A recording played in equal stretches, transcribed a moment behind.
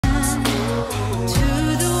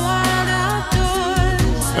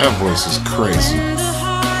That voice is crazy.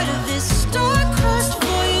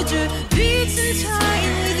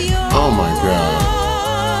 Oh my God.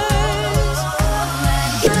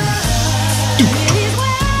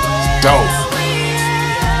 Dope.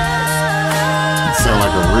 It sounds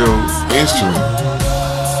like a real instrument.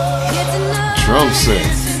 Drum set.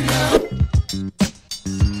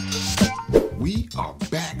 We are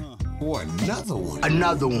back for another one.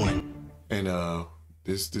 Another one. And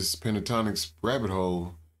this Pentatonix rabbit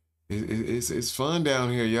hole, it's fun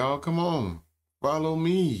down here, y'all. Come on, follow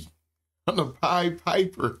me. I'm the Pied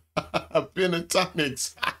Piper.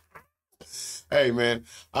 Pentatonix. Hey man,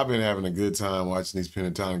 I've been having a good time watching these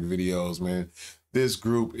Pentatonix videos, man. This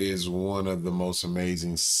group is one of the most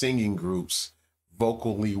amazing singing groups.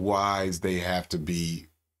 Vocally wise, they have to be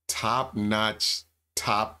top notch,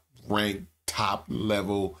 top ranked, top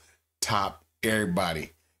level, top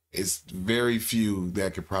everybody. It's very few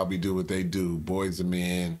that could probably do what they do. Boys and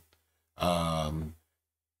Men,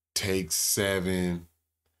 Take 7,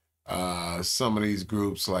 some of these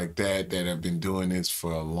groups like that have been doing this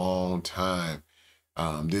for a long time.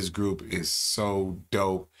 This group is so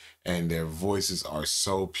dope and their voices are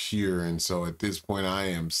so pure. And so at this point, I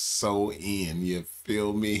am so in, you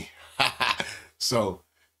feel me? So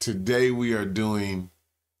today we are doing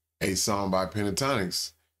a song by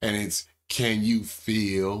Pentatonix and it's Can You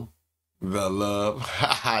Feel the Love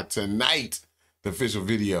Tonight, the official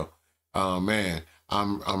video. Man,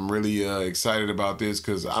 I'm really excited about this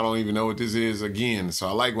because I don't even know what this is again. So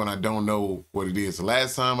I like when I don't know what it is. The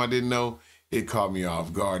last time I didn't know, it caught me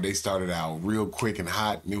off guard. They started out real quick and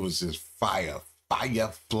hot and it was just fire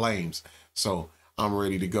flames. So I'm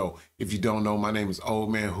ready to go. If you don't know, my name is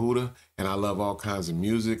Old Man HUDA and I love all kinds of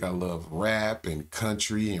music. I love rap and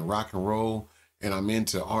country and rock and roll. And I'm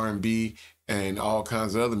into R&B and all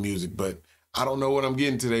kinds of other music, but I don't know what I'm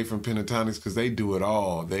getting today from Pentatonix because they do it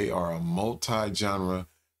all. They are a multi-genre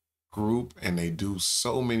group and they do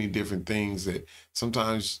so many different things that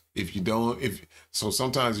sometimes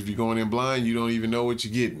sometimes if you're going in blind, you don't even know what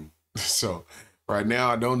you're getting. So right now,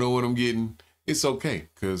 I don't know what I'm getting. It's okay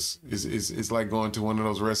because it's like going to one of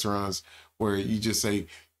those restaurants where you just say,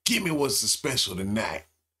 give me what's the special tonight.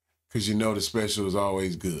 Because you know the special is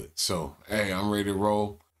always good. So, hey, I'm ready to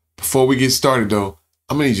roll. Before we get started, though,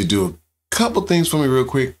 I'm going to need you to do a couple things for me real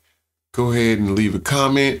quick. Go ahead and leave a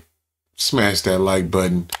comment, smash that like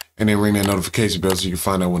button, and then ring that notification bell so you can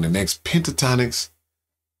find out when the next Pentatonix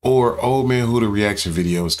or Old Man HUDA reaction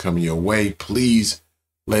video is coming your way. Please,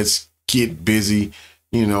 let's get busy.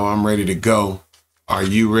 You know, I'm ready to go. Are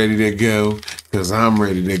you ready to go? Because I'm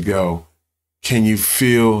ready to go. Can you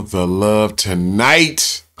feel the love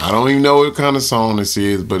tonight? I don't even know what kind of song this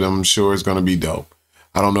is, but I'm sure it's going to be dope.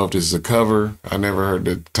 I don't know if this is a cover. I never heard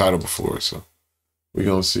the title before, so we're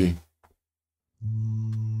going to see.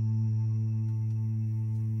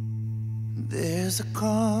 There's a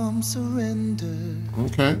calm surrender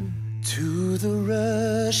to the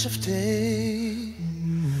rush of day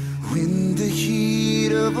when the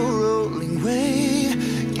heat of a rolling wave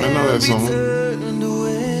I know that song.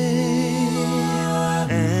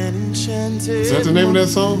 Is that the name of that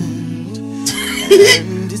song?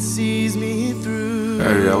 And it sees me through.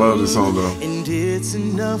 Hey, I love this song though. And it's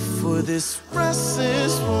enough for this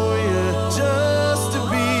restless warrior just to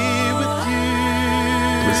be with you.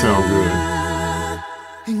 They sound good.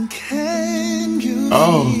 And can you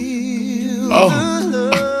feel I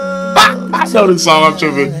know this song, I'm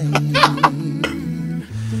tripping.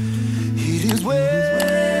 It is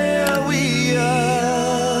where we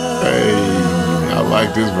are. Hey, I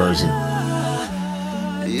like this version.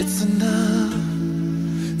 It's enough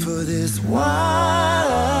for this wonder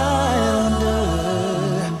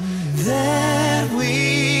that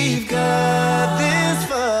we've got this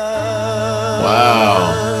far. Wow.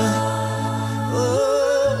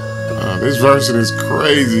 This version is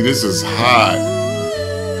crazy. This is hot.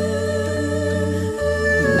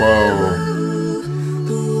 Whoa.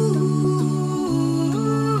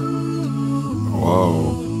 Whoa.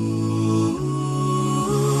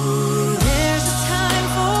 There's a time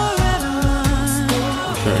for everyone.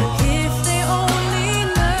 Okay. If they only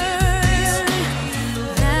learn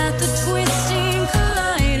that the twisting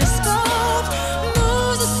kaleidoscope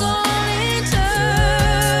moves us all in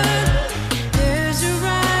turn. There's a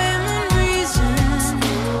rhyme and reason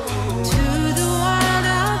to the wild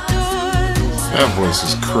outdoors. That voice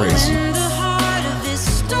is crazy. And the heart of this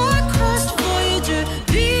star-crossed voyager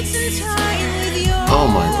beats in time with yours. Oh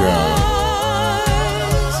my God.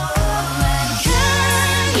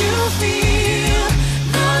 Can you feel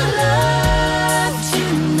the love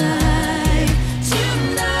tonight?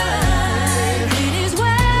 Tonight. It is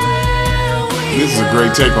where we This is a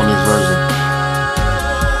great take on this version.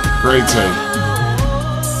 Great take.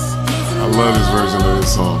 I love this version of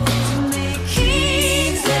this song.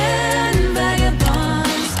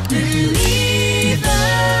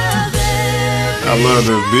 I love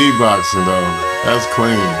the beatboxing though. That's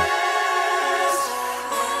clean.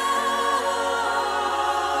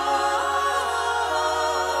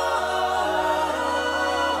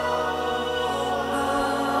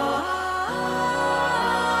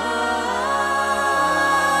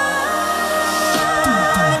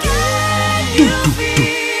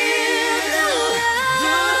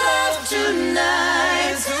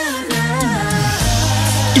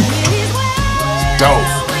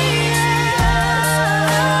 Dope.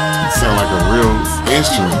 Sound like a real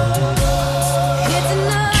instrument.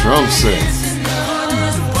 Drum set.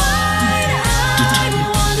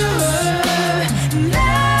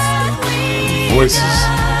 Voices.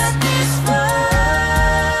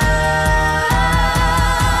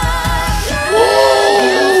 Whoa.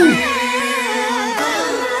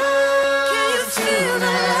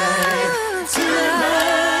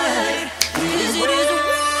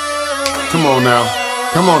 Come on now.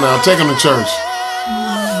 Come on now. Take them to church.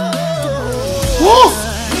 Woo!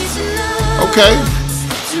 Okay.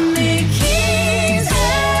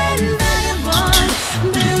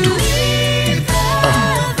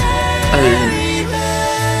 Hey,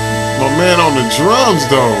 my man on the drums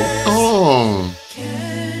though. Oh,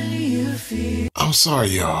 I'm sorry,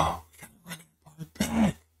 y'all.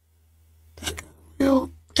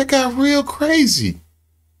 That got real crazy.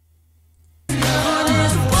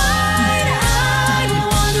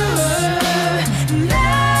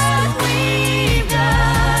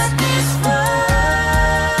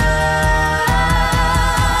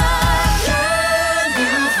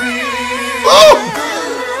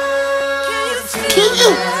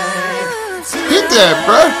 Hit that,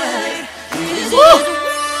 bro. Woo.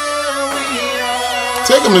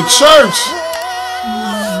 Take him to church.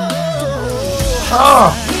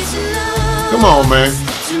 Oh. Come on, man.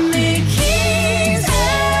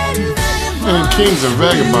 Man, kings and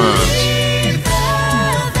vagabonds.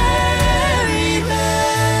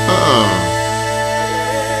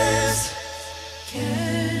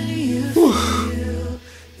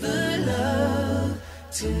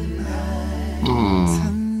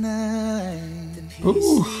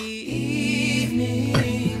 Ooh.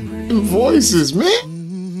 Voices, man.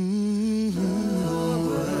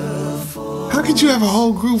 How could you have a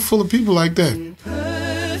whole group full of people like that?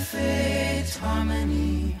 Perfect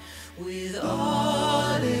harmony with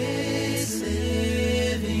all its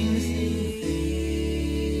living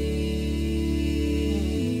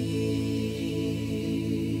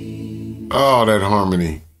things. Oh, that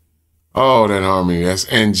harmony. Oh, that harmony. That's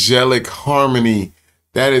angelic harmony.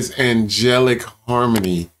 That is angelic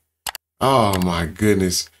harmony. Oh my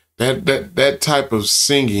goodness. That type of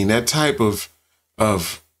singing, that type of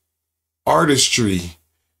artistry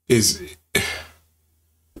is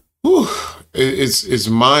it's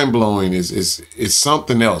mind blowing. It's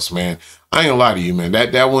something else, man. I ain't gonna lie to you, man.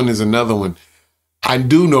 That one is another one. I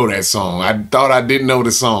do know that song. I thought I didn't know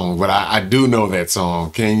the song, but I do know that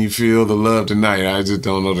song. Can you feel the love tonight? I just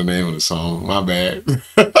don't know the name of the song. My bad.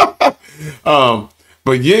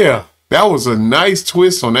 But yeah, that was a nice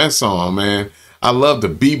twist on that song, man. I love the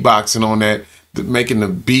beatboxing on that, making the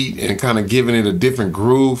beat and kind of giving it a different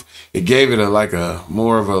groove. It gave it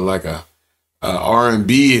more of a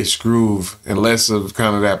R&B-ish groove and less of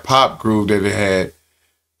kind of that pop groove that it had.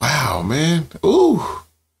 Wow, man. Ooh,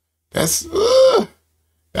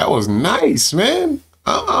 that was nice, man.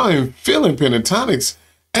 I'm feeling Pentatonix.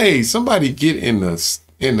 Hey, somebody get in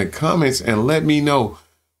the comments and let me know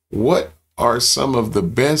what are some of the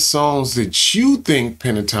best songs that you think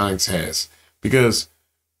Pentatonix has, because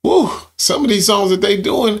some of these songs that they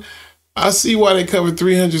doing, I see why they covered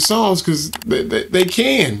 300 songs, because they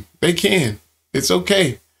can. It's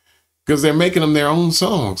okay, because they're making them their own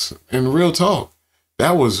songs. And real talk,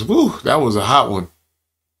 that was a hot one.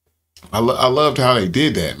 I loved how they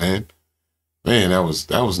did that, man.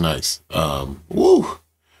 That was nice.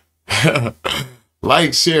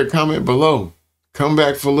 Like, share, comment below. Come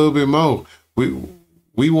back for a little bit more.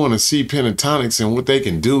 We want to see Pentatonix and what they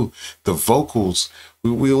can do. The vocals.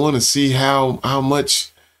 We want to see how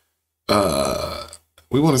much.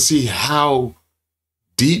 We want to see how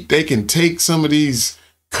deep they can take some of these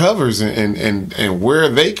covers and where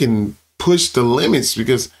they can push the limits,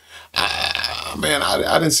 because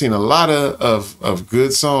I done seen a lot of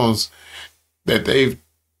good songs that they've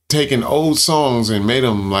taken old songs and made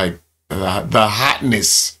them like the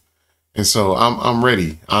hotness. And so I'm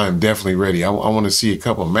ready. I am definitely ready. I want to see a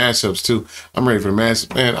couple of mashups too. I'm ready for the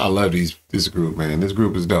mashup. Man, I love this group, man. This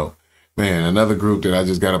group is dope. Man, another group that I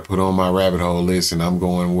just got to put on my rabbit hole list, and I'm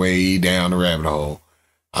going way down the rabbit hole.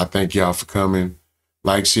 I thank y'all for coming.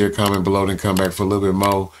 Like, share, comment below, then come back for a little bit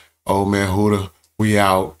more. Old man HUDA, we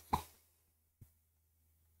out.